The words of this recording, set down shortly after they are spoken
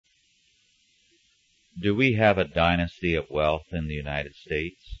Do we have a dynasty of wealth in the United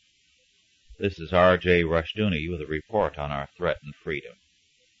States? This is R.J. Rushdoony with a report on our threatened freedom.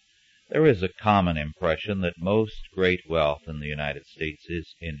 There is a common impression that most great wealth in the United States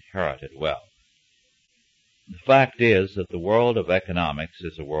is inherited wealth. The fact is that the world of economics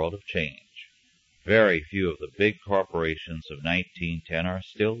is a world of change. Very few of the big corporations of 1910 are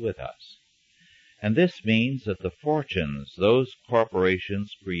still with us. And this means that the fortunes those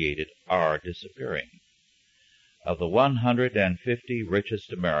corporations created are disappearing. Of the 150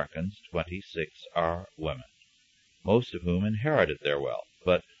 richest Americans, 26 are women, most of whom inherited their wealth.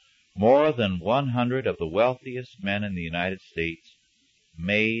 But more than 100 of the wealthiest men in the United States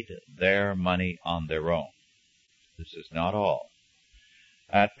made their money on their own. This is not all.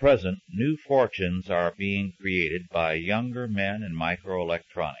 At present, new fortunes are being created by younger men in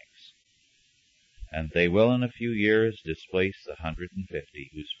microelectronics, and they will in a few years displace the 150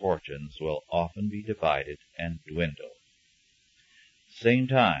 whose fortunes will often be divided and dwindle. At the same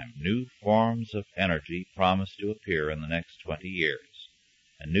time, new forms of energy promise to appear in the next 20 years,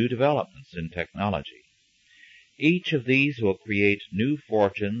 and new developments in technology. Each of these will create new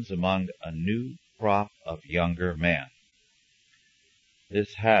fortunes among a new crop of younger men.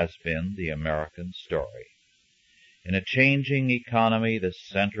 This has been the American story. In a changing economy, the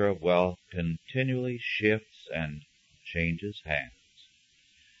center of wealth continually shifts and changes hands.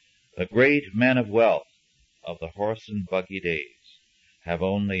 The great men of wealth of the horse and buggy days have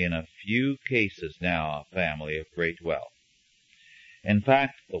only in a few cases now a family of great wealth. In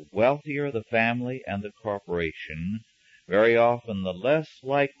fact, the wealthier the family and the corporation, very often the less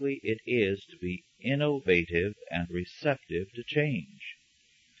likely it is to be innovative and receptive to change.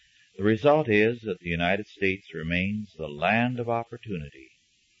 The result is that the United States remains the land of opportunity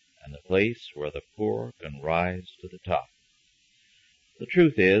and the place where the poor can rise to the top. The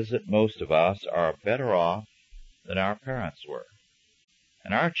truth is that most of us are better off than our parents were,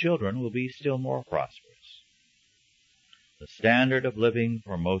 and our children will be still more prosperous. The standard of living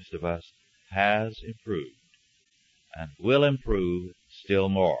for most of us has improved and will improve still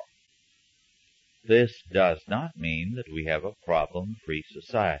more. This does not mean that we have a problem-free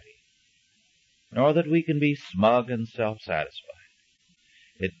society, nor that we can be smug and self-satisfied.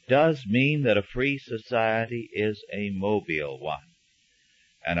 It does mean that a free society is a mobile one,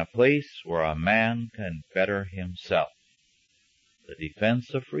 and a place where a man can better himself. The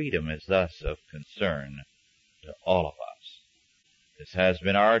defense of freedom is thus of concern to all of us. This has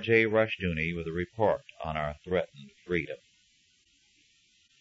been R.J. Rushdoony with a report on our threatened freedom.